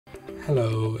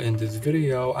Hello, in this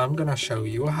video I'm gonna show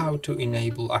you how to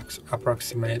enable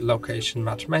approximate location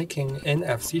matchmaking in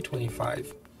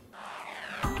FC25.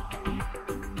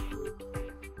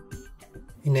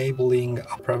 Enabling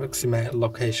approximate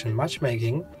location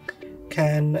matchmaking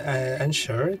can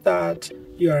ensure that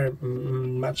you are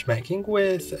matchmaking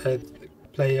with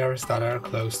players that are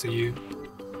close to you.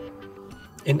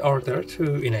 In order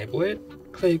to enable it,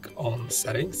 click on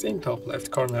Settings in top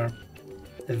left corner,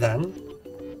 then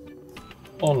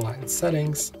Online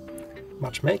Settings,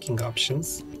 Matchmaking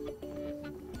Options,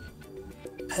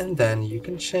 and then you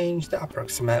can change the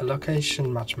approximate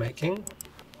location matchmaking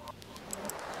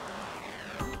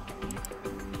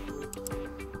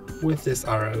with these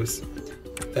arrows.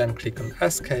 Then click on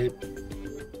Escape,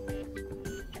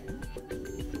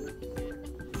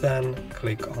 then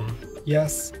click on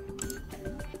Yes,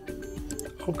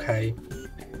 OK,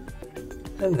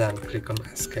 and then click on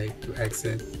Escape to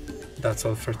exit. That's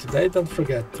all for today. Don't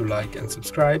forget to like and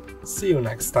subscribe. See you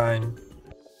next time.